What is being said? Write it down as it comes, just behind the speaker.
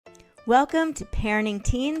Welcome to Parenting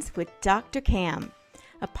Teens with Dr. Cam,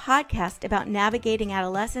 a podcast about navigating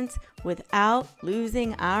adolescence without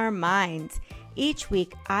losing our minds. Each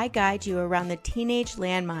week, I guide you around the teenage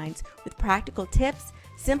landmines with practical tips,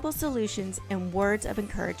 simple solutions, and words of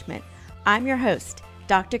encouragement. I'm your host,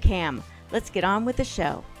 Dr. Cam. Let's get on with the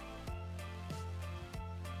show.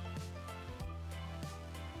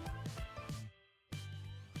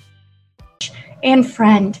 And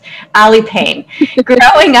friend, Allie Payne.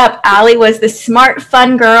 Growing up, Allie was the smart,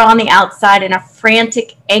 fun girl on the outside and a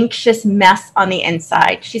frantic, anxious mess on the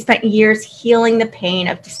inside. She spent years healing the pain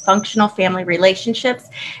of dysfunctional family relationships,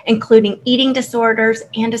 including eating disorders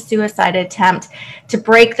and a suicide attempt, to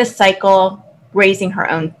break the cycle, raising her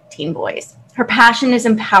own teen boys. Her passion is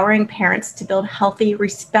empowering parents to build healthy,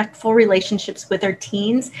 respectful relationships with their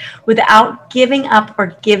teens without giving up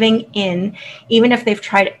or giving in, even if they've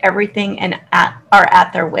tried everything and are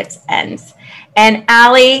at their wits' ends. And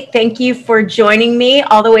Allie, thank you for joining me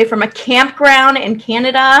all the way from a campground in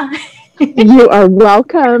Canada. You are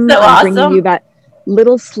welcome. So I'm awesome. bringing you that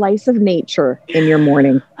little slice of nature in your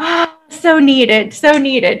morning. So needed. So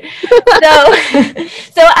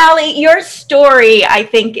Allie, your story, I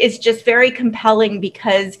think, is just very compelling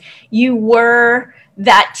because you were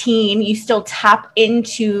that teen. You still tap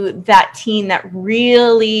into that teen that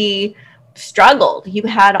really struggled. You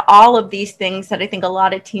had all of these things that I think a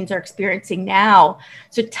lot of teens are experiencing now.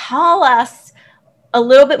 So tell us a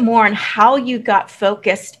little bit more on how you got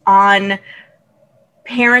focused on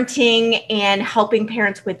parenting and helping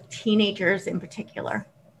parents with teenagers in particular.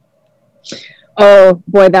 Oh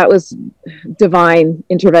boy, that was divine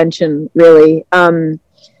intervention, really.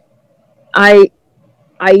 I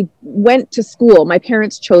went to school. My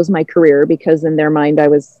parents chose my career because in their mind I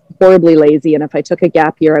was horribly lazy, and if I took a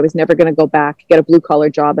gap year, I was never going to go back, get a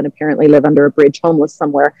blue-collar job, and apparently live under a bridge homeless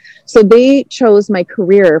somewhere. So they chose my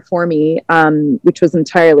career for me, which was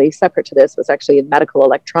entirely separate to this, was actually in medical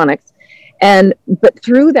electronics. But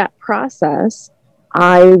through that process,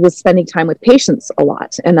 I was spending time with patients a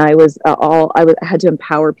lot, and I had to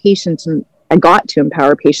empower patients, and I got to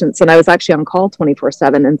empower patients, and I was actually on call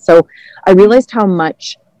 24/7. And so I realized how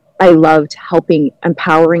much I loved helping,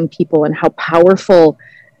 empowering people, and how powerful,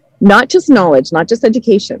 not just knowledge, not just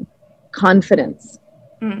education, confidence.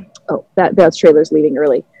 Oh, that's trailer's leaving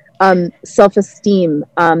early. Self-esteem,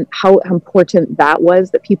 how important that was,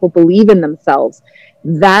 that people believe in themselves.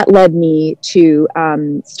 That led me to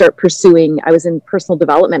start pursuing, I was in personal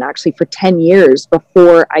development actually for 10 years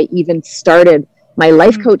before I even started my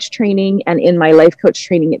life coach training. And in my life coach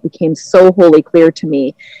training, it became so wholly clear to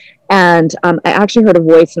me. And I actually heard a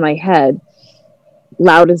voice in my head,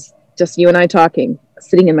 loud as just you and I talking,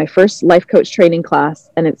 sitting in my first life coach training class.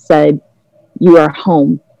 And it said, "You are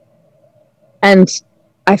home." And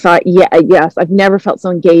I thought, yes, I've never felt so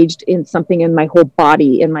engaged in something in my whole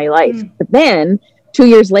body in my life. But then 2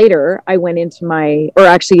 years later, I went into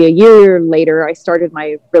actually a year later, I started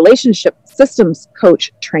my relationship systems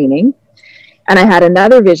coach training. And I had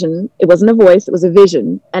another vision. It wasn't a voice, it was a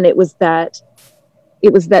vision. And it was that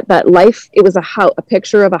life, it was a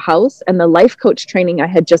picture of a house, and the life coach training I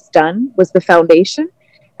had just done was the foundation.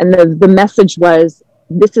 And the message was,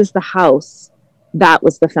 this is the house. That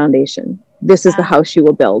was the foundation. This is the house you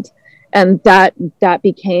will build. And that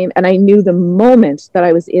became, and I knew the moment that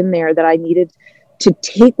I was in there that I needed to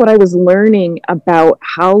take what I was learning about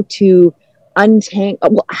how to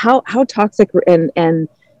untangle, how toxic and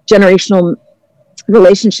generational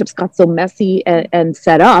relationships got so messy and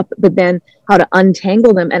set up, but then how to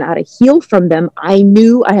untangle them and how to heal from them. I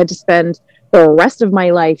knew I had to spend the rest of my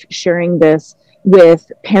life sharing this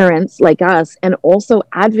with parents like us, and also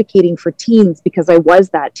advocating for teens because I was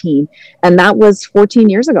that teen. And that was 14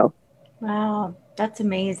 years ago. Wow, that's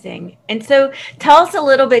amazing. And so tell us a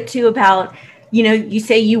little bit too about, you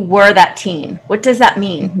say you were that teen. What does that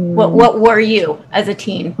mean? What were you as a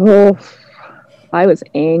teen? Oh, I was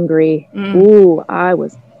angry. I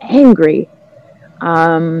was angry.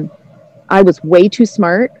 I was way too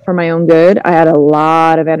smart for my own good. I had a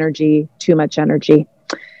lot of energy, too much energy.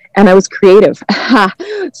 And I was creative.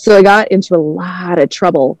 So I got into a lot of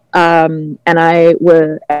trouble. And I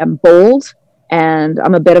am bold, and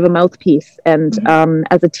I'm a bit of a mouthpiece. And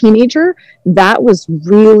as a teenager, that was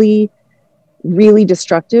really, really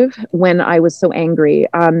destructive when I was so angry.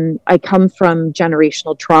 I come from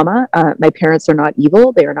generational trauma. My parents are not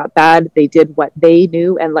evil. They are not bad. They did what they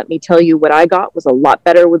knew. And let me tell you, what I got was a lot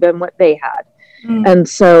better than what they had. And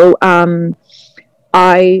so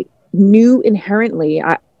I knew inherently,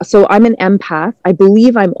 so I'm an empath. I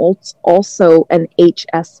believe I'm also an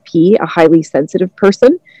HSP, a highly sensitive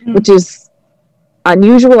person, which is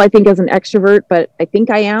unusual, I think, as an extrovert, but I think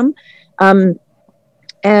I am. And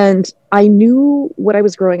I knew what I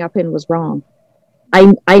was growing up in was wrong.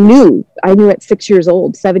 I knew at 6 years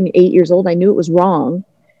old, 7, 8 years old, I knew it was wrong.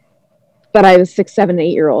 But I was 6, 7,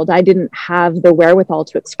 8 year old. I didn't have the wherewithal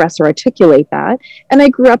to express or articulate that. And I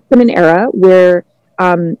grew up in an era where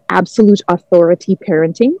absolute authority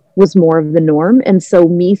parenting was more of the norm. And so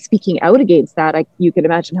me speaking out against that, you can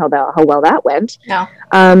imagine how well that went. Yeah.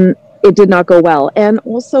 It did not go well. And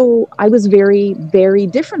also I was very, very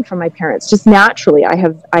different from my parents. Just naturally, I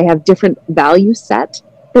have different value set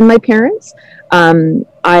than my parents.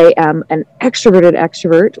 I am an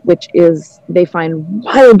extrovert, which they find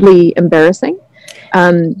wildly embarrassing.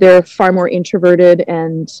 They're far more introverted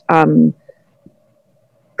and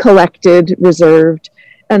collected, reserved.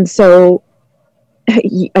 And so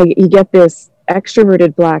you get this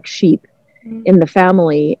extroverted black sheep in the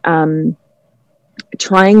family,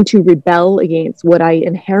 trying to rebel against what I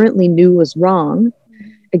inherently knew was wrong,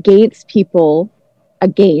 against people,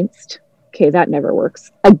 okay, that never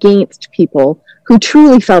works, against people who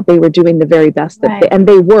truly felt they were doing the very best that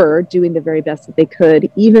they were doing the very best that they could,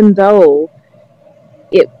 even though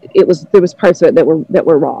there was parts of it that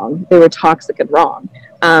were wrong. They were toxic and wrong.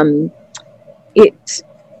 I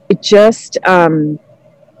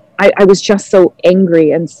was just so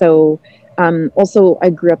angry. And so also I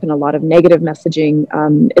grew up in a lot of negative messaging.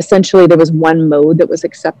 Essentially there was one mode that was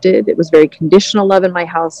accepted. It was very conditional love in my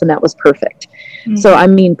house, and that was perfect. Mm-hmm. So I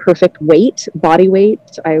mean perfect body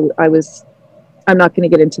weight. I'm not going to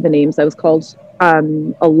get into the names. I was called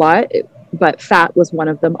a lot, but fat was one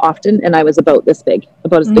of them often. And I was about as big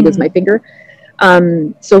as my finger.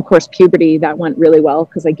 So of course, puberty, that went really well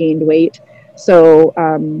because I gained weight. So,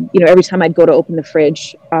 every time I'd go to open the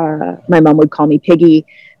fridge, my mom would call me piggy,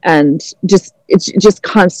 and it's just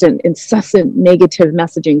constant, incessant negative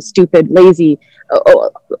messaging, stupid, lazy,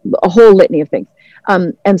 a whole litany of things.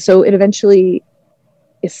 And so it eventually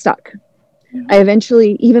is stuck. I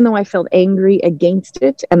eventually, even though I felt angry against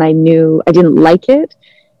it and I knew I didn't like it,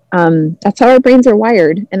 that's how our brains are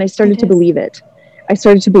wired. And I started to believe it.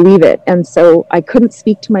 And so I couldn't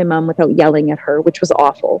speak to my mom without yelling at her, which was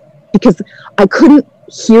awful because I couldn't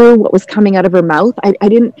hear what was coming out of her mouth. I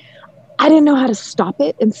didn't know how to stop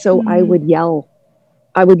it. And so I would yell.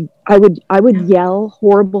 I would yell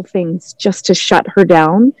horrible things just to shut her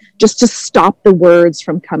down, just to stop the words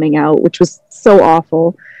from coming out, which was so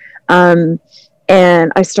awful. And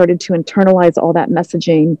I started to internalize all that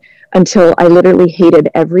messaging until I literally hated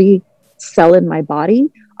every cell in my body.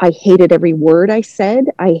 I hated every word I said.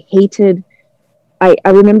 I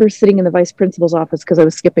remember sitting in the vice principal's office because I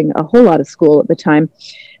was skipping a whole lot of school at the time.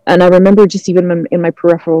 And I remember just even in my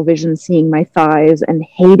peripheral vision, seeing my thighs and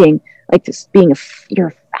hating, like this being you're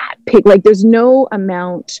a fat pig. Like there's no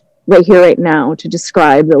amount right here, right now to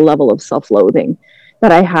describe the level of self-loathing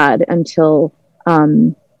that I had until,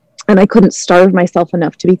 and I couldn't starve myself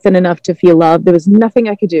enough to be thin enough to feel loved. There was nothing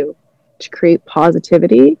I could do to create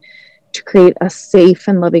positivity, to create a safe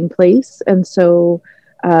and loving place. And so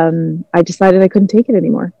I decided I couldn't take it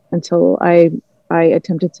anymore until I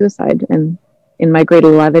attempted suicide. And in my grade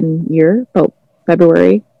 11 year,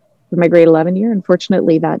 February of my grade 11 year,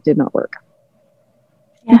 unfortunately, that did not work.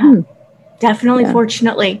 Yeah. Definitely, yeah.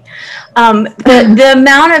 Fortunately. The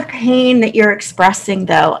amount of pain that you're expressing,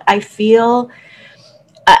 though, I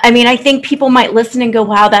think people might listen and go,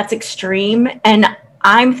 wow, that's extreme. And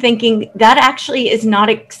I'm thinking that actually is not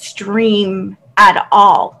extreme at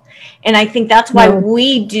all. And I think that's why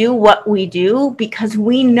we do what we do, because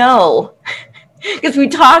we know, because we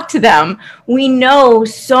talk to them, we know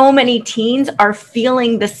so many teens are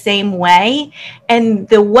feeling the same way, and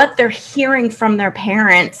what they're hearing from their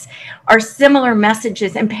parents are similar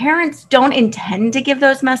messages, and parents don't intend to give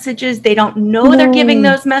those messages. They don't know they're giving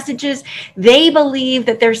those messages. They believe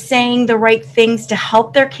that they're saying the right things to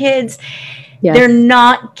help their kids. Yes. They're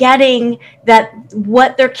not getting that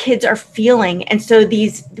what their kids are feeling. And so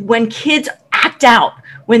when kids act out,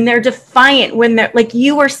 when they're defiant, when they're like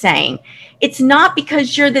you were saying, it's not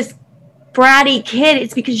because you're this bratty kid.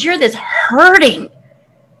 It's because you're this hurting,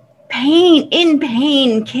 in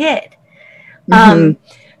pain kid. Mm-hmm.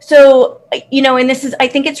 So, and I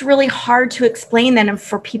think it's really hard to explain that and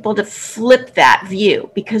for people to flip that view,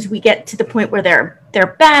 because we get to the point where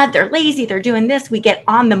they're bad, they're lazy, they're doing this. We get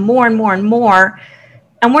on them more and more and more.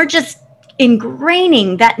 And we're just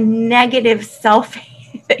ingraining that negative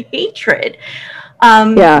self-hatred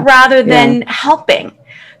rather than helping.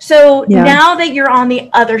 So now that you're on the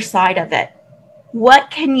other side of it, what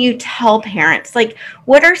can you tell parents? Like,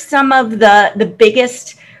 what are some of the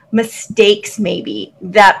biggest mistakes maybe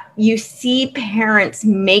that you see parents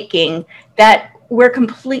making that we're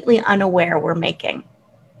completely unaware we're making?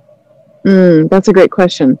 That's a great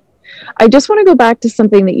question. I just want to go back to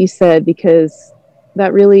something that you said, because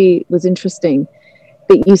that really was interesting.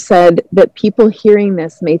 That you said that people hearing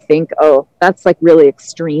this may think, oh, that's like really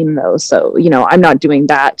extreme though. So, I'm not doing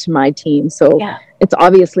that to my teen. So Yeah. it's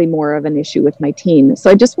obviously more of an issue with my teen. So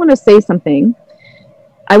I just want to say something.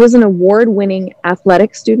 I was an award-winning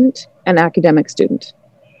athletic student and academic student.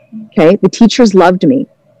 Okay. The teachers loved me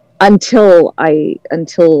until I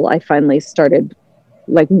finally started,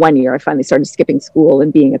 like 1 year, I finally started skipping school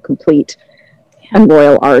and being a complete and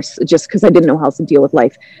royal arse, just because I didn't know how to deal with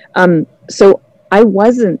life. So I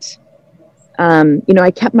wasn't,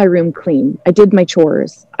 I kept my room clean. I did my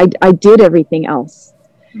chores. I did everything else.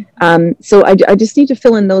 So I just need to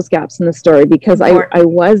fill in those gaps in the story, because I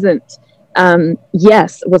wasn't,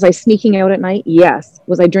 yes. Was I sneaking out at night? Yes.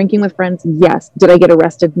 Was I drinking with friends? Yes. Did I get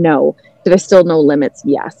arrested? No. Did I still know limits?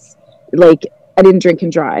 Yes. Like, I didn't drink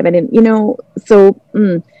and drive. I didn't, so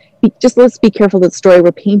just let's be careful with the story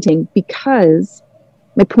we're painting, because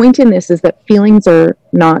my point in this is that feelings are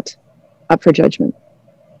not up for judgment.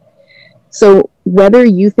 So whether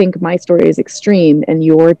you think my story is extreme and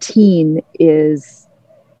your teen is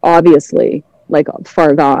obviously like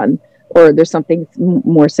far gone, or there's something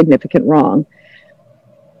more significant wrong,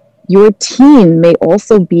 your teen may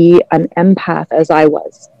also be an empath, as I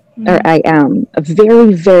was. Or I am a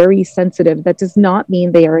very, very sensitive. That does not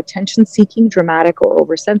mean they are attention seeking, dramatic, or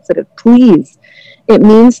oversensitive. Please. It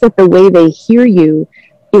means that the way they hear you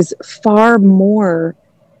is far more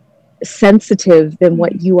sensitive than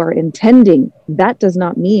what you are intending. That does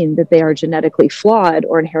not mean that they are genetically flawed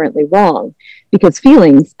or inherently wrong, because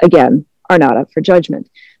feelings, again, are not up for judgment.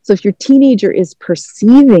 So if your teenager is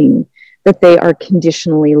perceiving that they are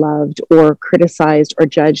conditionally loved or criticized or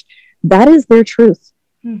judged, that is their truth.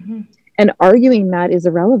 Mm-hmm. And arguing that is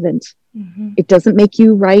irrelevant. Mm-hmm. It doesn't make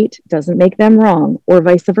you right, doesn't make them wrong, or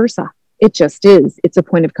vice versa. It just is. It's a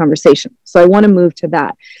point of conversation. So I want to move to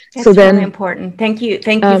that. That's really important. Thank you.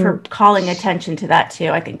 Thank you for calling attention to that too.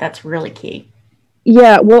 I think that's really key.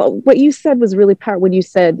 Yeah. Well, what you said was really powerful when you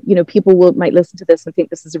said, people might listen to this and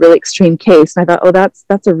think this is a really extreme case. And I thought, oh,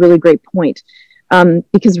 that's a really great point.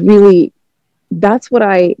 Because really, that's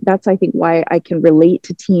I think why I can relate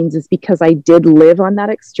to teens, is because I did live on that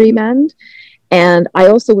extreme end. And I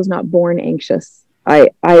also was not born anxious. I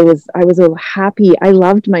was happy. I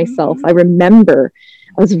loved myself. Mm-hmm. I remember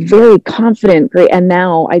I was very confident. Great. And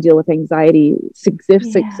now I deal with anxiety,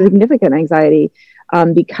 significant anxiety,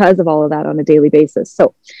 because of all of that on a daily basis.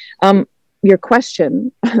 So, your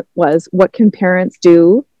question was, what can parents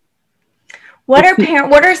do? What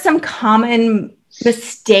are some common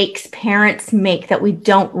mistakes parents make that we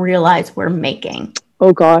don't realize we're making?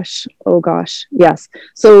 Oh gosh. Yes.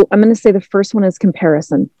 So I'm going to say the first one is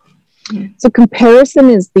comparison. Mm-hmm. So comparison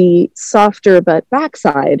is the softer but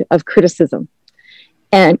backside of criticism.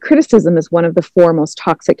 And criticism is one of the four most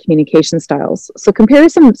toxic communication styles. So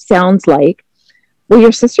comparison sounds like, well,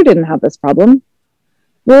 your sister didn't have this problem.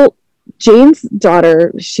 Well, Jane's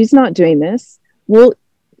daughter, she's not doing this. Well,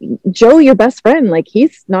 Joe, your best friend, like,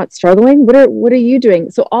 he's not struggling. What are you doing?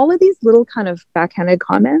 So all of these little kind of backhanded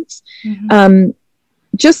comments,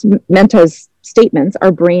 just meant as statements.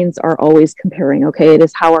 Our brains are always comparing. Okay. It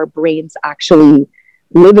is how our brains actually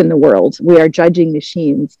live in the world. We are judging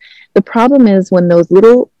machines. The problem is when those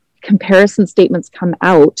little comparison statements come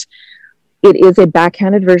out, it is a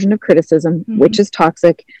backhanded version of criticism, which is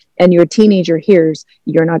toxic. And your teenager hears,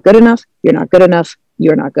 you're not good enough. You're not good enough.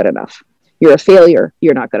 You're not good enough. You're a failure.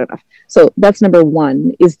 You're not good enough. So that's number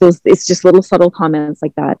one, is it's just little subtle comments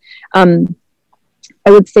like that. I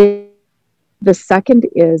would say the second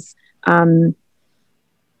is, and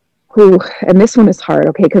this one is hard,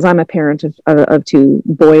 okay, because I'm a parent of two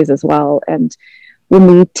boys as well. And when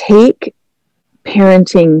we take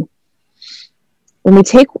parenting, when we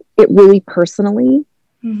take it really personally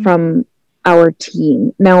from our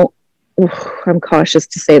teen, now, I'm cautious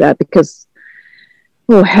to say that because,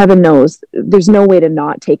 heaven knows, there's no way to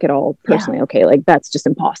not take it all personally. Yeah. Okay, like, that's just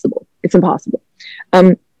impossible. It's impossible.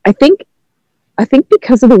 I think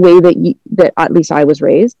because of the way that at least I was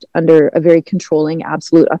raised under a very controlling,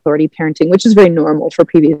 absolute authority parenting, which is very normal for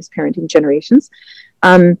previous parenting generations.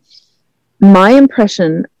 My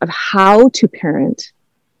impression of how to parent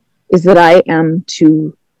is that I am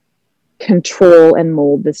to control and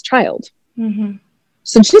mold this child. Mm-hmm.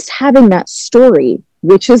 So just having that story,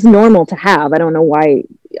 which is normal to have, I don't know why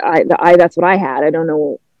that's what I had. I don't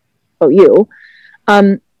know about you.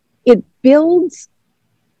 It builds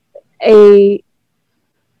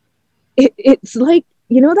it's like,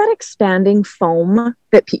 that expanding foam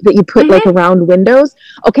that you put like around windows.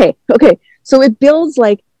 Okay. So it builds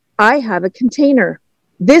like, I have a container.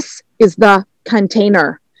 This is the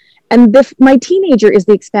container. And my teenager is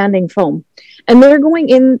the expanding foam, and they're going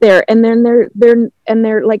in there, and then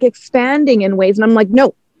they're like expanding in ways. And I'm like,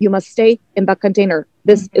 no, you must stay in the container.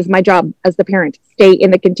 This is my job as the parent. Stay in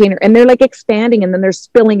the container. And they're like expanding, and then they're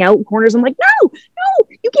spilling out corners. I'm like, no,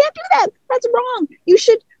 you can't do that. That's wrong. You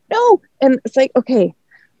should no. And it's like, okay,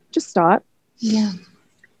 just stop. Yeah.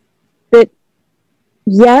 But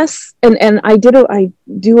yes, and I do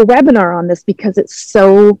a webinar on this because it's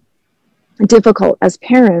so difficult as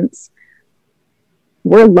parents.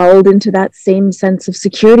 We're lulled into that same sense of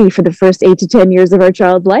security for the first 8 to 10 years of our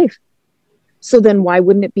child's life. So then why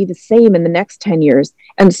wouldn't it be the same in the next 10 years?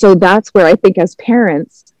 And so that's where I think as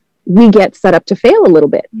parents, we get set up to fail a little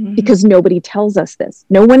bit because nobody tells us this.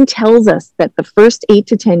 No one tells us that the first 8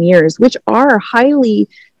 to 10 years, which are highly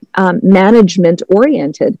management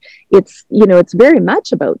oriented, it's very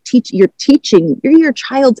much about you're teaching your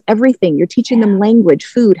child's everything. You're teaching them language,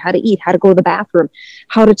 food, how to eat, how to go to the bathroom,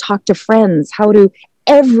 how to talk to friends, how to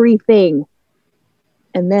everything.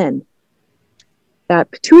 And then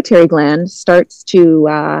that pituitary gland starts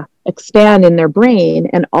to expand in their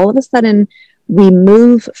brain, and all of a sudden we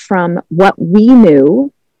move from what we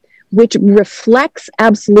knew, which reflects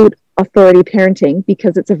absolute authority parenting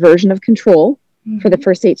because it's a version of control for the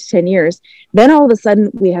first 8 to 10 years. Then all of a sudden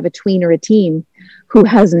we have a tween or a teen who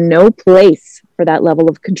has no place for that level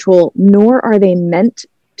of control, nor are they meant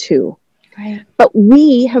to. Right. But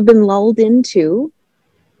we have been lulled into,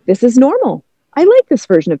 this is normal. I like this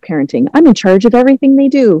version of parenting. I'm in charge of everything they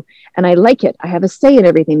do, and I like it. I have a say in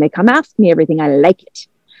everything. They come ask me everything. I like it.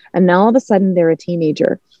 And now all of a sudden they're a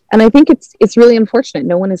teenager. And I think it's really unfortunate.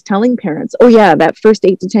 No one is telling parents, oh yeah, that first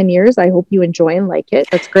 8 to 10 years, I hope you enjoy and like it.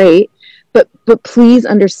 That's great. But please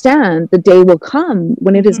understand the day will come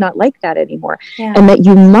when it is not like that anymore. Yeah. And that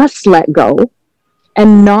you must let go,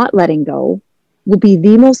 and not letting go will be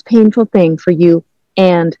the most painful thing for you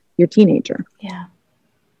and your teenager. Yeah.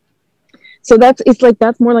 So that's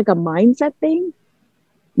more like a mindset thing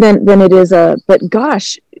than it is but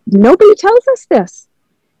gosh, nobody tells us this.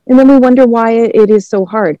 And then we wonder why it is so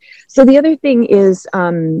hard. So the other thing is,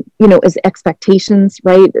 is expectations,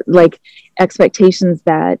 right? Like expectations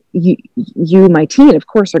that you, my teen, of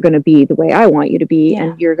course, are going to be the way I want you to be. Yeah.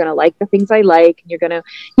 And you're going to like the things I like. And you're going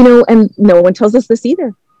to, and no one tells us this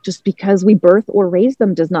either. Just because we birth or raise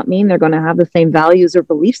them does not mean they're going to have the same values or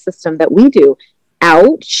belief system that we do.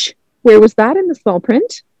 Ouch. Where was that in the small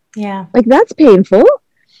print? Yeah. Like that's painful.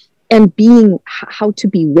 And being how to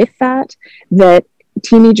be with that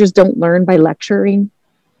teenagers don't learn by lecturing.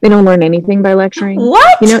 They don't learn anything by lecturing.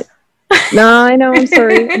 What? No, I know. I'm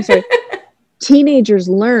sorry. Teenagers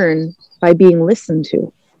learn by being listened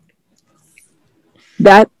to.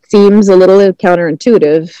 That seems a little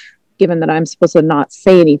counterintuitive, given that I'm supposed to not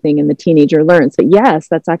say anything and the teenager learns. But yes,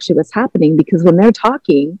 that's actually what's happening, because when they're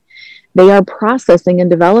talking, they are processing and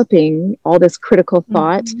developing all this critical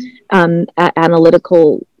thought,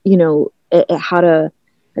 analytical, how to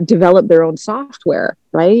develop their own software,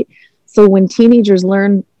 right? So when teenagers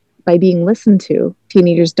learn by being listened to,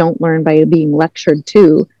 teenagers don't learn by being lectured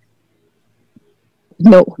to.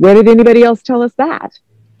 No, where did anybody else tell us that?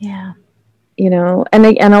 Yeah.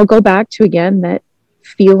 And I'll go back to again that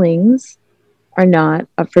feelings are not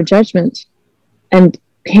up for judgment. And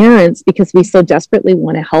parents, because we so desperately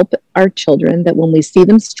want to help our children, that when we see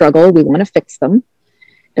them struggle, we want to fix them.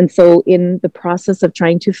 And so in the process of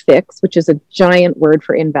trying to fix, which is a giant word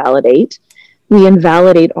for invalidate, we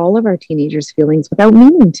invalidate all of our teenagers' feelings without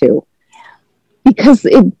meaning to. Because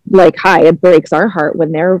it breaks our heart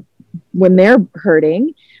when they're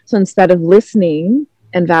hurting. So instead of listening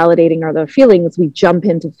and validating their feelings, we jump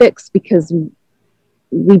into fix because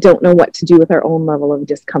we don't know what to do with our own level of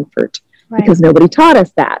discomfort, because nobody taught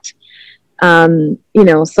us that.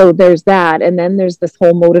 So there's that. And then there's this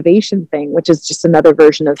whole motivation thing, which is just another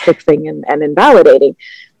version of fixing and invalidating.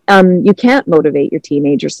 You can't motivate your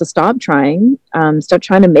teenagers, so stop trying. Stop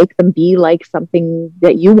trying to make them be like something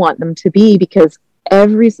that you want them to be, because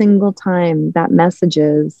every single time that message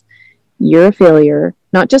is, you're a failure,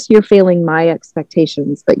 not just you're failing my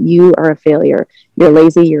expectations, but you are a failure. You're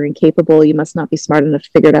lazy, you're incapable, you must not be smart enough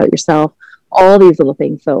to figure it out yourself. All these little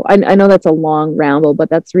things. So I know that's a long ramble, but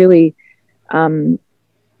that's really,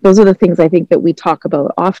 those are the things I think that we talk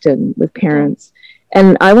about often with parents.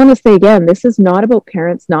 And I want to say again, this is not about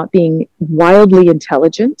parents not being wildly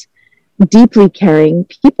intelligent, deeply caring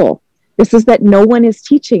people. This is that no one is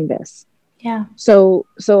teaching this. Yeah. So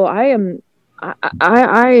I am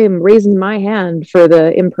raising my hand for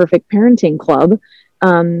the Imperfect Parenting Club.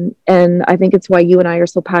 And I think it's why you and I are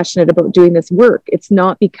so passionate about doing this work. It's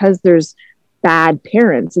not because there's bad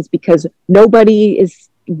parents. It's because nobody is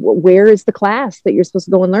where is the class that you're supposed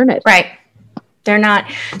to go and learn it? Right. They're not.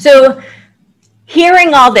 So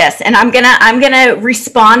hearing all this, and I'm gonna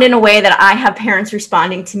respond in a way that I have parents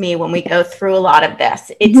responding to me when we go through a lot of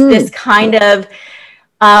this. It's this kind of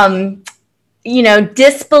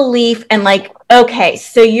disbelief and like, okay,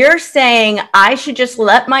 so you're saying I should just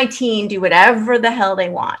let my teen do whatever the hell they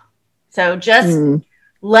want. So just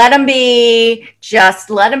let them be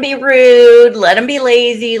rude, let them be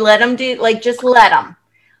lazy, let them do, like, just let them.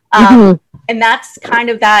 And that's kind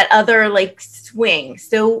of that other like swing.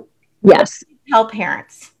 So yes, tell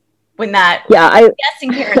parents when that, I'm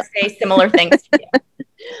guessing parents say similar things to you.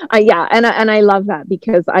 And I love that,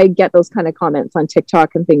 because I get those kind of comments on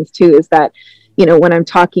TikTok and things too, is that, when I'm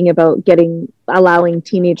talking about allowing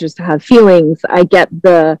teenagers to have feelings, I get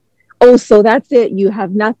so that's it, you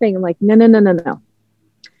have nothing. I'm like, no.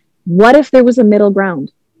 What if there was a middle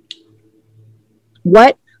ground?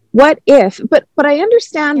 What if, but I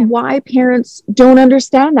understand why parents don't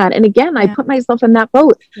understand that. And again, I put myself in that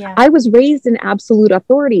boat. Yeah. I was raised in absolute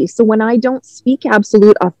authority. So when I don't speak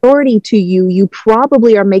absolute authority to you, you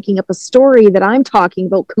probably are making up a story that I'm talking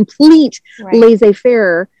about complete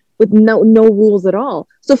laissez-faire with no rules at all.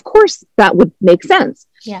 So of course that would make sense.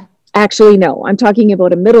 Yeah. Actually, no, I'm talking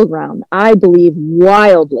about a middle ground. I believe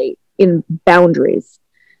wildly in boundaries.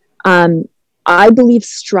 I believe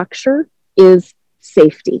structure is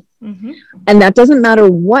safety. And that doesn't matter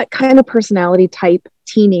what kind of personality type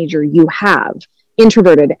teenager you have,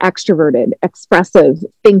 introverted, extroverted, expressive,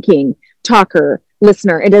 thinking, talker,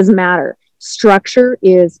 listener, it doesn't matter. Structure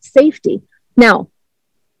is safety. Now,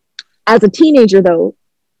 as a teenager though,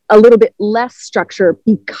 a little bit less structure,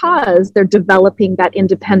 because they're developing that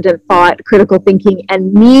independent thought, critical thinking,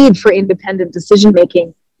 and need for independent decision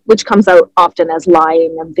making, which comes out often as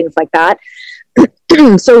lying and things like that.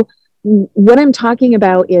 So what I'm talking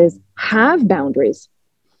about is have boundaries.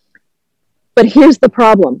 But here's the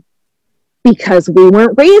problem. Because we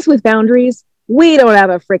weren't raised with boundaries, we don't have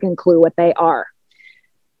a freaking clue what they are.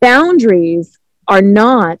 Boundaries are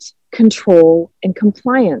not control and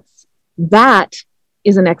compliance. That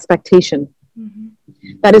is an expectation.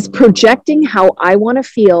 That is projecting how I want to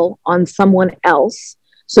feel on someone else.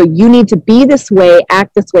 So you need to be this way,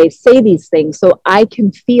 act this way, say these things so I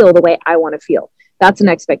can feel the way I want to feel. That's an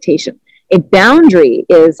expectation. A boundary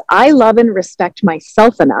is I love and respect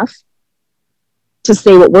myself enough to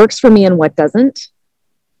say what works for me and what doesn't,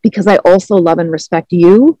 because I also love and respect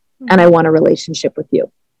you and I want a relationship with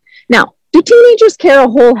you. Now, do teenagers care a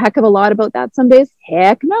whole heck of a lot about that some days?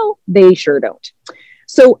 Heck no, they sure don't.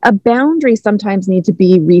 So a boundary sometimes needs to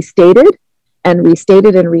be restated and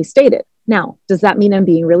restated and restated. Now, does that mean I'm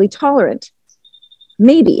being really tolerant?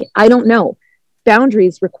 Maybe, I don't know.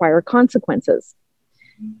 Boundaries require consequences.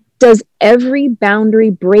 Does every boundary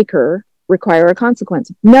breaker require a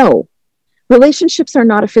consequence? No. Relationships are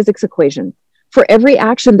not a physics equation. For every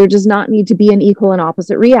action, there does not need to be an equal and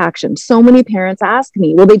opposite reaction. So many parents ask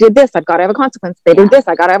me, well, they did this, I've got to have a consequence. They did this,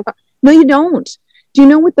 I got to have a No, you don't. Do you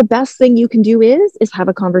know what the best thing you can do is have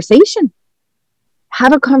a conversation.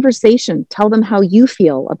 Have a conversation. Tell them how you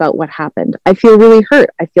feel about what happened. I feel really hurt.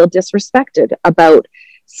 I feel disrespected about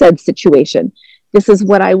said situation. This is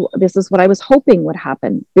what I was hoping would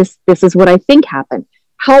happen. This is what I think happened.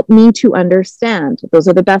 Help me to understand. Those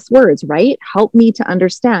are the best words, right? Help me to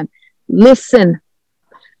understand. Listen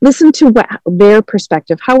to their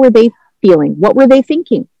perspective. How were they feeling? What were they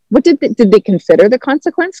thinking? What did they consider the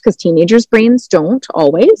consequence? Because teenagers' brains don't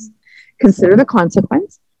always consider the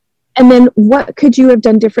consequence. And then what could you have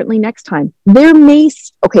done differently next time?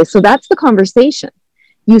 Okay, so that's the conversation.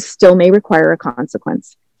 You still may require a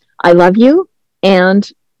consequence. I love you, and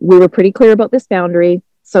we were pretty clear about this boundary.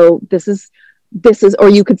 So this is, or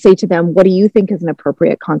you could say to them, what do you think is an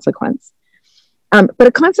appropriate consequence? But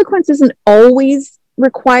a consequence isn't always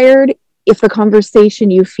required if the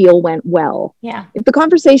conversation you feel went well. Yeah. If the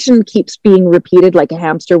conversation keeps being repeated like a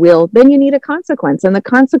hamster wheel, then you need a consequence. And the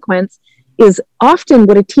consequence is often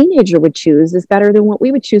what a teenager would choose is better than what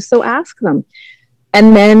we would choose. So ask them.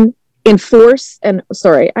 And then enforce and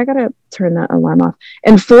I got to turn that alarm off.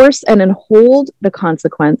 Enforce and then hold the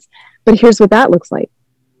consequence. But here's what that looks like.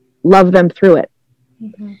 Love them through it.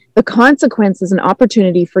 Mm-hmm. The consequence is an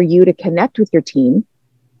opportunity for you to connect with your teen,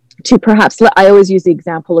 to perhaps, I always use the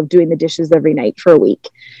example of doing the dishes every night for a week.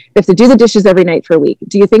 If they do the dishes every night for a week,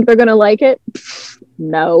 do you think they're going to like it?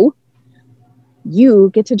 No.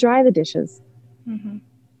 You get to dry the dishes. Mm-hmm.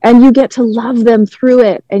 And you get to love them through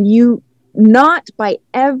it. And you, not by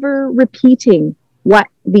ever repeating what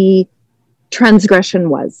the transgression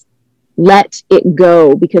was, let it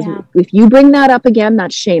go. Because if you bring that up again,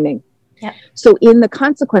 that's shaming. Yep. So in the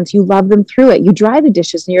consequence, you love them through it. You dry the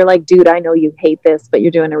dishes and you're like, dude, I know you hate this, but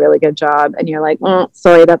you're doing a really good job. And you're like, oh,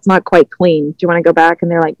 sorry, that's not quite clean. Do you want to go back?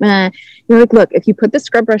 And they're like, nah. You're like, look, if you put the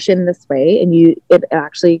scrub brush in this way and it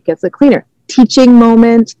actually gets it cleaner. Teaching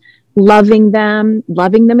moment, loving them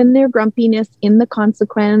in their grumpiness, in the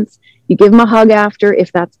consequence. You give them a hug after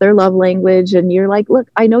if that's their love language. And you're like, look,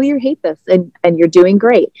 I know you hate this and you're doing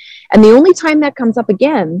great. And the only time that comes up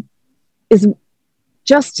again is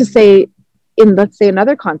just to say, in let's say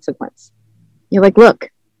another consequence, you're like, look,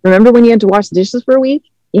 remember when you had to wash the dishes for a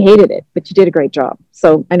week? You hated it, but you did a great job.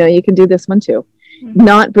 So I know you can do this one too. Mm-hmm.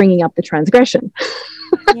 Not bringing up the transgression.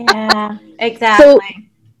 Yeah, exactly.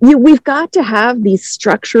 So we've got to have these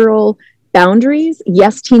structural boundaries.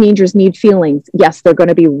 Yes, teenagers need feelings. Yes, they're going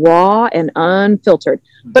to be raw and unfiltered.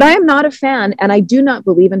 Mm-hmm. But I am not a fan, and I do not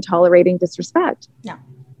believe in tolerating disrespect. No.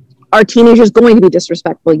 Are teenagers going to be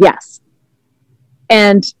disrespectful? Yes.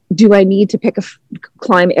 And do I need to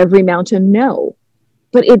climb every mountain? No,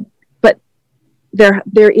 but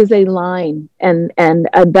there is a line, and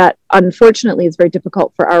that unfortunately is very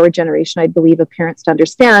difficult for our generation, I believe, of parents to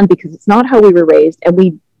understand, because it's not how we were raised, and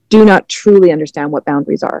we do not truly understand what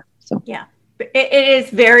boundaries are. So yeah. It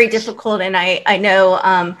is very difficult, and I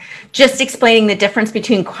know just explaining the difference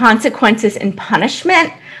between consequences and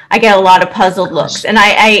punishment, I get a lot of puzzled looks, and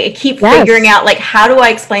I keep figuring out, like, how do I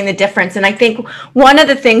explain the difference? And I think one of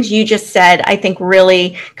the things you just said, I think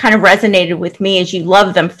really kind of resonated with me, is you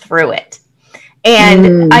love them through it.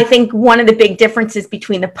 And I think one of the big differences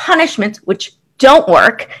between the punishments, which don't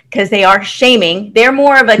work because they are shaming, they're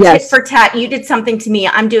more of a tit for tat. You did something to me,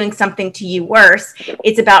 I'm doing something to you worse.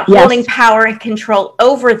 It's about holding power and control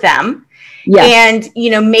over them, and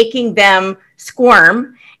making them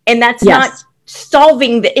squirm, and that's not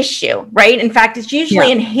solving the issue, right? In fact, it's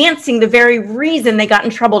usually enhancing the very reason they got in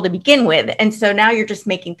trouble to begin with, and so now you're just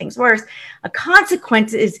making things worse. A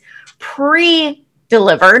consequence is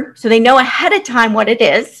pre-delivered, so they know ahead of time what it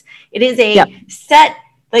is. It is a set,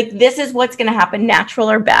 like, this is what's going to happen, natural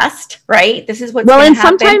or best, right? This is what's going to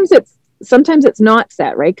happen. Sometimes it's not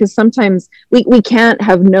set, right? Because sometimes we can't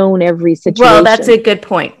have known every situation. Well, that's a good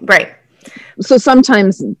point, right? So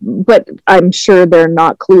sometimes, but I'm sure they're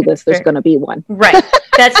not clueless. There's going to be one, right?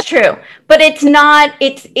 That's true, but it's not.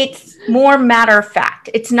 It's more matter of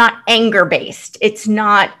fact. It's not anger based. It's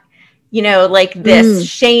not, like this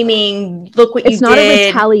shaming. Look what you did. It's not a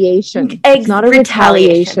retaliation. It's not a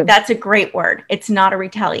retaliation. That's a great word. It's not a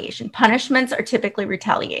retaliation. Punishments are typically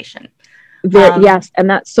retaliation. Yes, and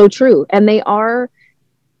that's so true. And they are.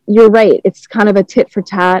 You're right. It's kind of a tit for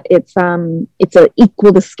tat. It's a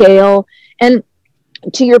equal to scale. And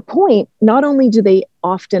to your point, not only do they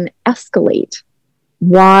often escalate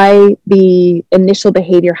why the initial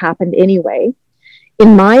behavior happened anyway,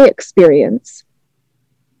 in my experience,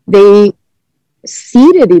 they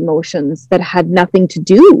seeded emotions that had nothing to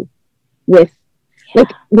do with, like,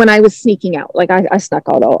 when I was sneaking out, like I snuck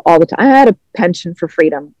out all the time. I had a penchant for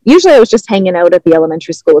freedom. Usually I was just hanging out at the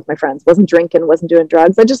elementary school with my friends, wasn't drinking, wasn't doing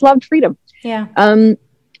drugs. I just loved freedom. Yeah.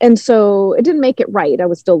 And so it didn't make it right. I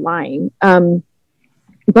was still lying.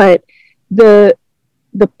 But the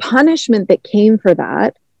punishment that came for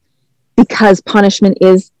that, because punishment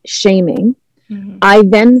is shaming, I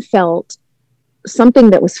then felt something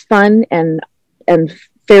that was fun and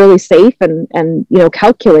fairly safe and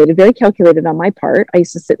calculated, very calculated on my part. I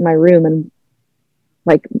used to sit in my room and,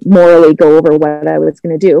 like, morally go over what I was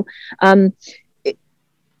going to do.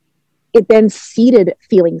 It then seeded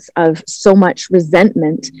feelings of so much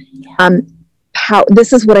resentment.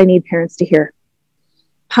 This is what I need parents to hear.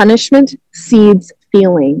 Punishment seeds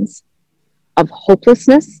feelings of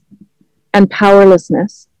hopelessness and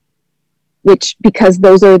powerlessness, because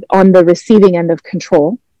those are on the receiving end of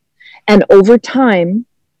control. And over time,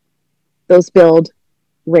 those build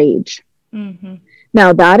rage. Mm-hmm.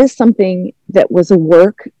 Now, that is something that was a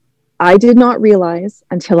work I did not realize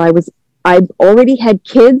until I already had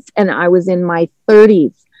kids and I was in my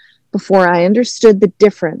 30s before I understood the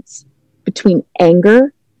difference between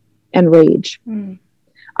anger and rage.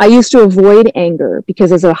 I used to avoid anger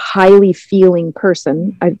because, as a highly feeling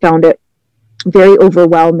person, I found it very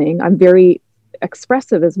overwhelming. I'm very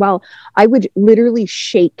expressive as well. I would literally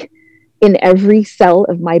shake in every cell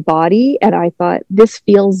of my body, and I thought, this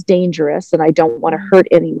feels dangerous and I don't want to hurt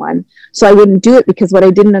anyone. So I wouldn't do it, because what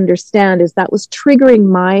I didn't understand is that was triggering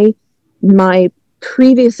my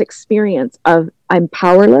previous experience of I'm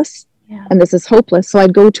powerless and this is hopeless. So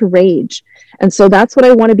I'd go to rage. And so that's what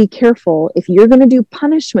I want to be careful. If you're going to do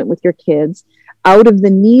punishment with your kids out of the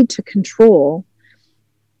need to control,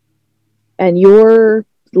 and you're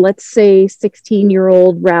let's say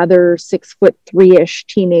 16-year-old, rather 6'3"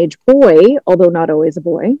 teenage boy, although not always a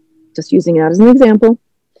boy, just using that as an example,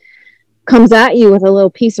 comes at you with a little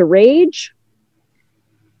piece of rage,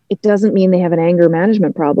 it doesn't mean they have an anger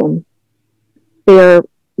management problem. They're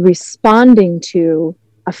responding to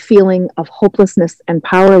a feeling of hopelessness and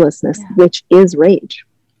powerlessness, which is rage.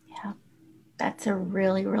 Yeah, that's a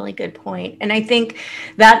really, really good point. And I think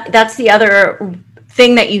that's the other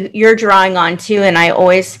thing that you're drawing on too. And I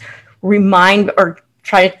always remind or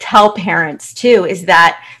try to tell parents too, is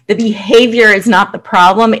that the behavior is not the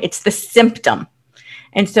problem, it's the symptom.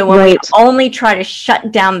 And so when we only try to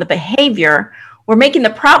shut down the behavior, we're making the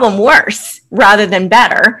problem worse rather than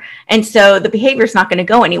better. And so the behavior is not going to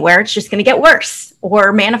go anywhere. It's just going to get worse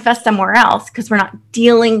or manifest somewhere else because we're not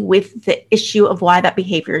dealing with the issue of why that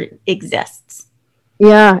behavior exists.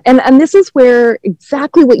 Yeah. And this is where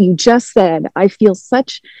exactly what you just said, I feel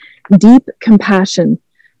such deep compassion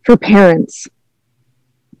for parents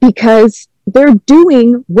because they're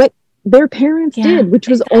doing what their parents did, which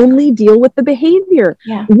was only deal with the behavior.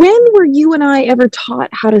 Yeah. When were you and I ever taught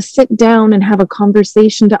how to sit down and have a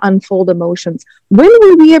conversation to unfold emotions? When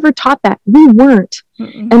were we ever taught that? We weren't.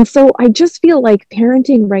 Mm-mm. And so I just feel like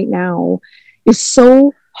parenting right now is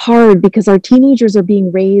so hard because our teenagers are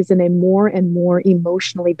being raised in a more and more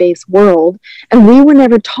emotionally based world. And we were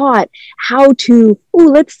never taught how to,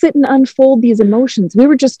 let's sit and unfold these emotions. We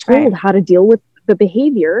were just told how to deal with the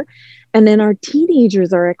behavior. And then our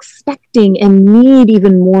teenagers are expecting and need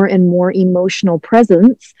even more and more emotional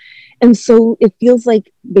presence. And so it feels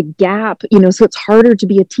like the gap, so it's harder to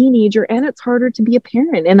be a teenager and it's harder to be a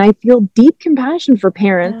parent. And I feel deep compassion for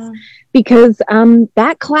parents because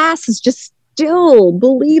that class is just still,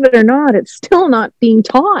 believe it or not, it's still not being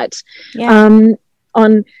taught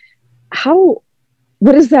on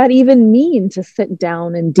what does that even mean to sit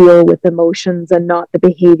down and deal with emotions and not the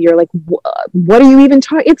behavior? Like, what are you even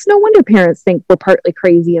talking? It's no wonder parents think we're partly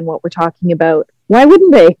crazy in what we're talking about. Why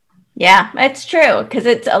wouldn't they? Yeah, it's true. Because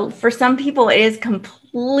it's for some people, it is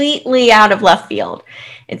completely out of left field.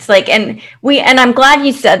 It's like, and I'm glad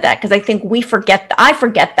you said that because I think I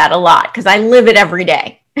forget that a lot because I live it every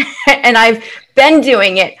day. And I've been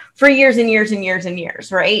doing it for years and years and years and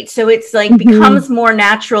years, right? So it's like becomes more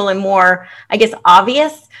natural and more, I guess,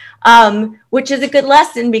 obvious, which is a good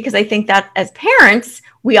lesson because I think that as parents,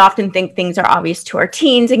 we often think things are obvious to our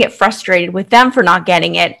teens and get frustrated with them for not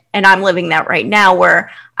getting it. And I'm living that right now where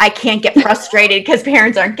I can't get frustrated because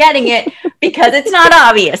parents aren't getting it because it's not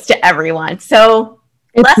obvious to everyone. So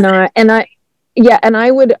it's not. And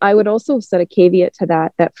I would also set a caveat to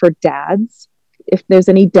that for dads, if there's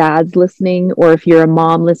any dads listening, or if you're a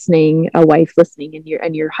mom listening, a wife listening,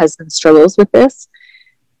 and your husband struggles with this,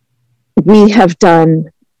 we have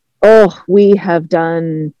done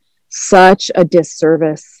such a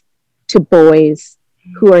disservice to boys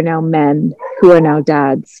who are now men, who are now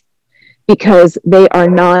dads, because they are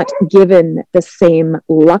not given the same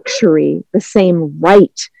luxury, the same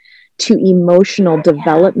right to emotional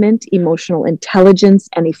development, emotional intelligence,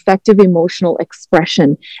 and effective emotional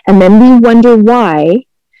expression. And then we wonder why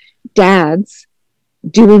dads,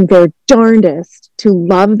 doing their darndest to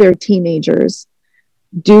love their teenagers,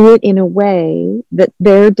 do it in a way that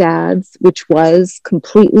their dads, which was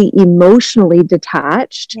completely emotionally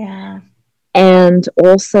detached, and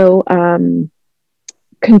also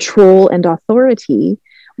control and authority,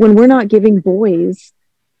 when we're not giving boys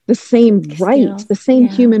the same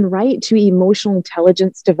human right to emotional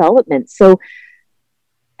intelligence development. So,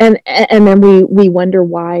 and then we wonder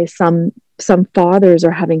why some fathers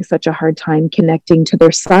are having such a hard time connecting to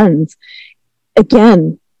their sons.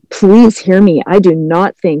 Again, please hear me. I do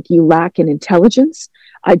not think you lack in intelligence.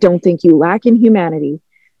 I don't think you lack in humanity.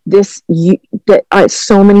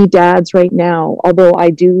 So many dads right now, although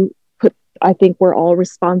I think we're all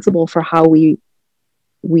responsible for how we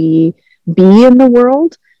be in the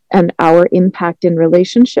world and our impact in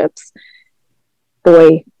relationships.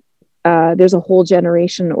 Boy, there's a whole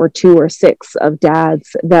generation or 2 or 6 of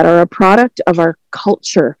dads that are a product of our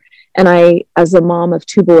culture. And I, as a mom of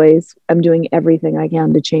 2 boys, I'm doing everything I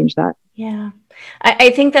can to change that. Yeah. I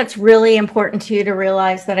think that's really important too, to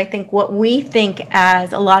realize that I think what we think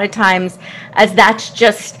as a lot of times as that's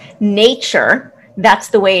just nature, that's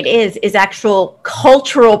the way it is actual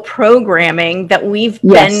cultural programming that we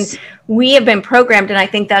have been programmed. And I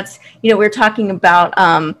think that's, we're talking about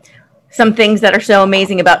some things that are so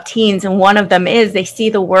amazing about teens. And one of them is they see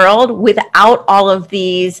the world without all of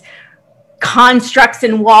these constructs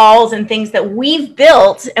and walls and things that we've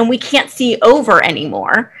built and we can't see over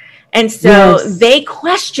anymore. And so they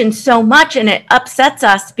question so much, and it upsets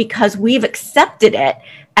us because we've accepted it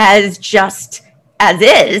as just as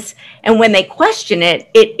is. And when they question it,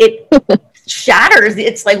 it shatters.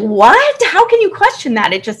 It's like, what? How can you question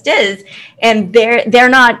that? It just is. And they're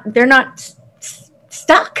not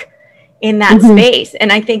stuck in that space.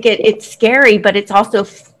 And I think it's scary, but it's also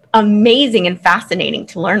amazing and fascinating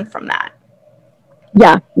to learn from that.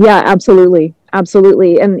 Yeah, absolutely. And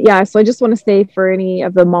so I just want to say, for any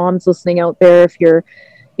of the moms listening out there, if you're,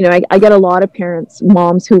 I get a lot of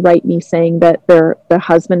moms who write me saying that their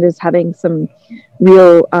husband is having some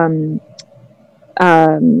real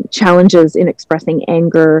challenges in expressing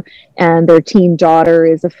anger, and their teen daughter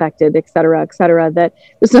is affected, et cetera, that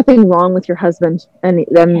there's nothing wrong with your husband. And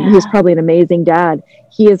he's probably an amazing dad.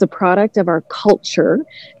 He is a product of our culture.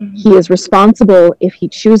 He is responsible if he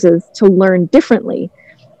chooses to learn differently.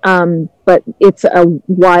 But it's a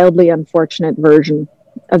wildly unfortunate version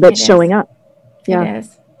of that showing up. Yeah. It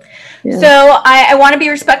is. Yeah. So I want to be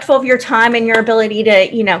respectful of your time and your ability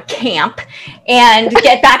to, camp and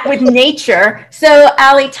get back with nature. So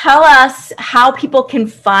Ali, tell us how people can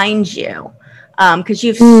find you, because you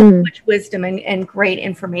have so much wisdom and great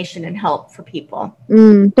information and help for people.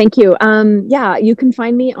 Thank you. You can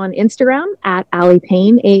find me on Instagram at Ali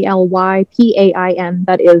Pain, ALYPAIN.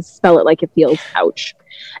 That is, spell it like it feels. Ouch.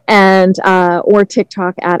 And or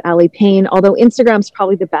TikTok at Ali Pain, although Instagram's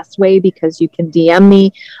probably the best way because you can DM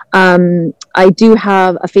me. I do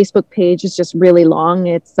have a Facebook page. It's just really long.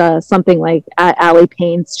 It's something like at Ali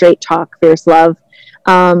Pain, Straight Talk, Fierce Love.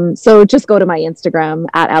 So just go to my Instagram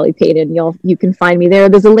at Ali Pain and you can find me there.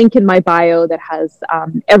 There's a link in my bio that has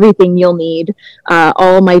everything you'll need,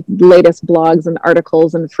 all my latest blogs and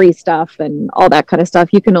articles and free stuff and all that kind of stuff.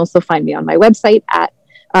 You can also find me on my website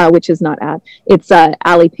it's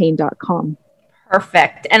alipain.com.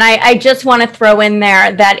 Perfect. And I just want to throw in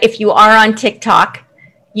there that if you are on TikTok,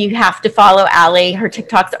 you have to follow Ali. Her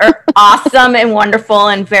TikToks are awesome and wonderful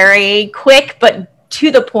and very quick, but to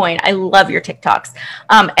the point. I love your TikToks.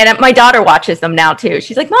 And my daughter watches them now too.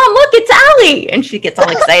 She's like, Mom, look, it's Ali. And she gets all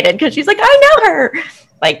excited because she's like, I know her.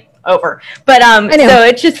 Like, over. But so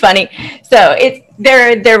it's just funny. So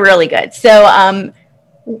they're really good. So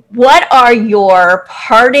what are your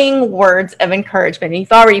parting words of encouragement?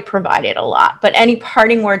 You've already provided a lot, but any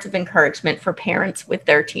parting words of encouragement for parents with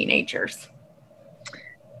their teenagers?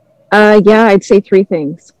 I'd say three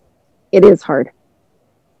things. It is hard.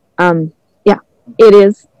 It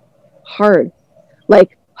is hard.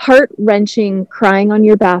 Like heart-wrenching, crying on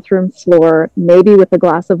your bathroom floor, maybe with a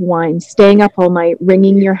glass of wine, staying up all night,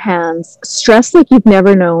 wringing your hands, stress like you've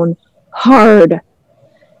never known, hard.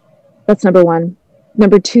 That's number one.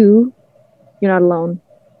 Number two, you're not alone.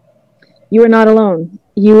 You are not alone.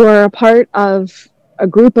 You are a part of a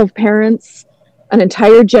group of parents, an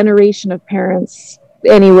entire generation of parents,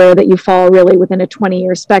 anywhere that you fall really within a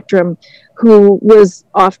 20-year spectrum, who was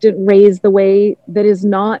often raised the way that is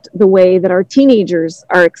not the way that our teenagers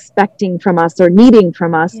are expecting from us or needing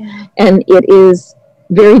from us. Yeah. And it is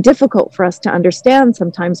very difficult for us to understand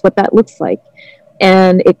sometimes what that looks like.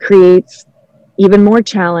 And it creates even more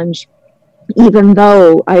challenge. Even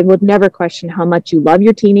though I would never question how much you love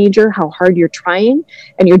your teenager, how hard you're trying,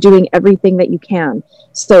 and you're doing everything that you can.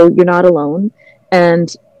 So you're not alone.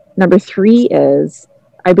 And number three is,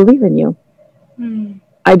 I believe in you.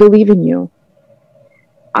 I believe in you.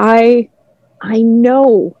 I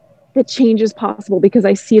know that change is possible because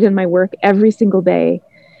I see it in my work every single day.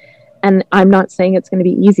 And I'm not saying it's going to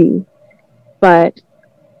be easy, but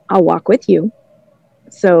I'll walk with you.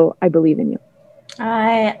 So I believe in you.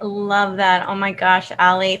 I love that. Oh my gosh,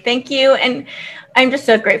 Ali, thank you. And I'm just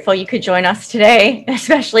so grateful you could join us today,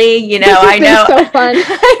 especially, I know. So fun.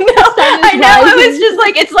 I know. It was just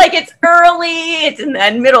it's early. It's in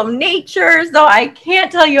the middle of nature. So I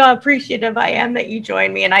can't tell you how appreciative I am that you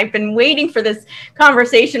joined me. And I've been waiting for this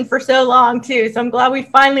conversation for so long too. So I'm glad we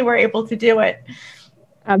finally were able to do it.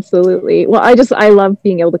 Absolutely. Well, I love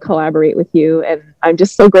being able to collaborate with you, and I'm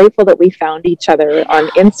just so grateful that we found each other on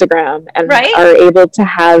Instagram and are able to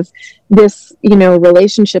have this,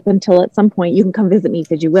 relationship until at some point you can come visit me,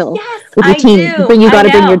 because you will. Yes, with your team. You got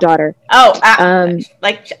to bring your daughter. Oh,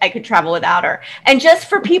 like I could travel without her. And just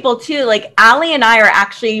for people too, like Ali and I are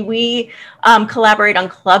actually, we collaborate on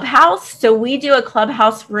Clubhouse. So we do a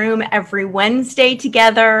Clubhouse room every Wednesday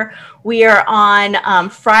together. We are on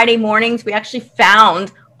Friday mornings. We actually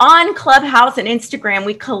found on Clubhouse and Instagram,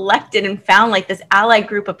 we collected and found like this allied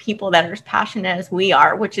group of people that are as passionate as we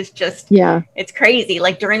are, which is just, it's crazy.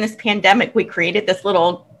 Like during this pandemic, we created this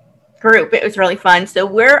little group. It was really fun. So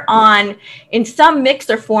we're on in some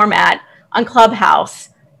mixer format on Clubhouse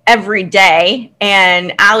every day.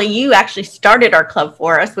 And Allie, you actually started our club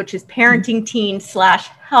for us, which is Parenting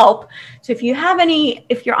Teens/Help. So if you're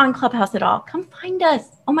on Clubhouse at all, come find us.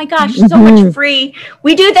 Oh my gosh, so much free.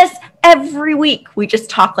 We do this every week. We just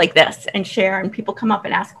talk like this and share, and people come up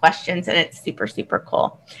and ask questions, and it's super, super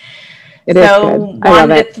cool.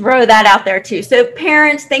 Wanted to throw that out there too. So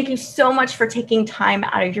parents, thank you so much for taking time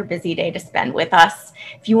out of your busy day to spend with us.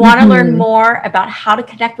 If you want to learn more about how to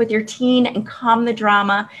connect with your teen and calm the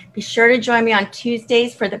drama, be sure to join me on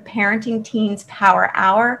Tuesdays for the Parenting Teens Power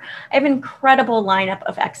Hour. I have an incredible lineup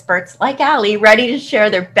of experts like Allie ready to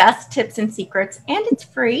share their best tips and secrets, and it's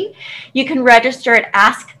free. You can register at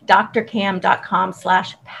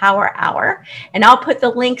askdrcam.com/power hour, and I'll put the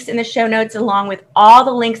links in the show notes along with all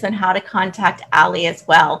the links on how to contact Allie as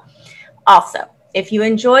well. Also, if you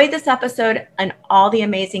enjoyed this episode and all the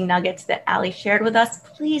amazing nuggets that Allie shared with us,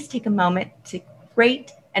 please take a moment to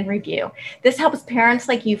rate and review. This helps parents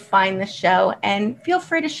like you find the show, and feel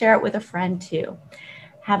free to share it with a friend too.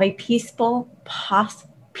 Have a peaceful,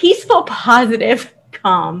 positive,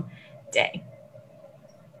 calm day.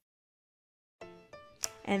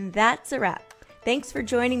 And that's a wrap. Thanks for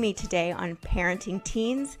joining me today on Parenting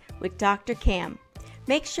Teens with Dr. Cam.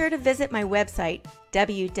 Make sure to visit my website,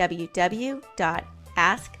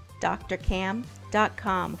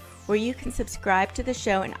 www.askdrcam.com, where you can subscribe to the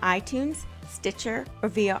show in iTunes, Stitcher, or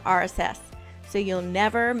via RSS, so you'll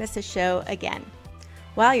never miss a show again.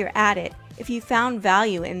 While you're at it, if you found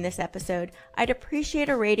value in this episode, I'd appreciate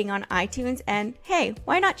a rating on iTunes, and hey,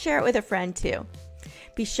 why not share it with a friend too?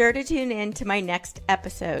 Be sure to tune in to my next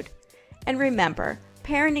episode. And remember,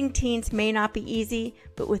 parenting teens may not be easy,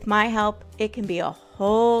 but with my help, it can be a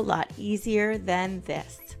whole lot easier than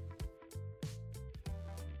this.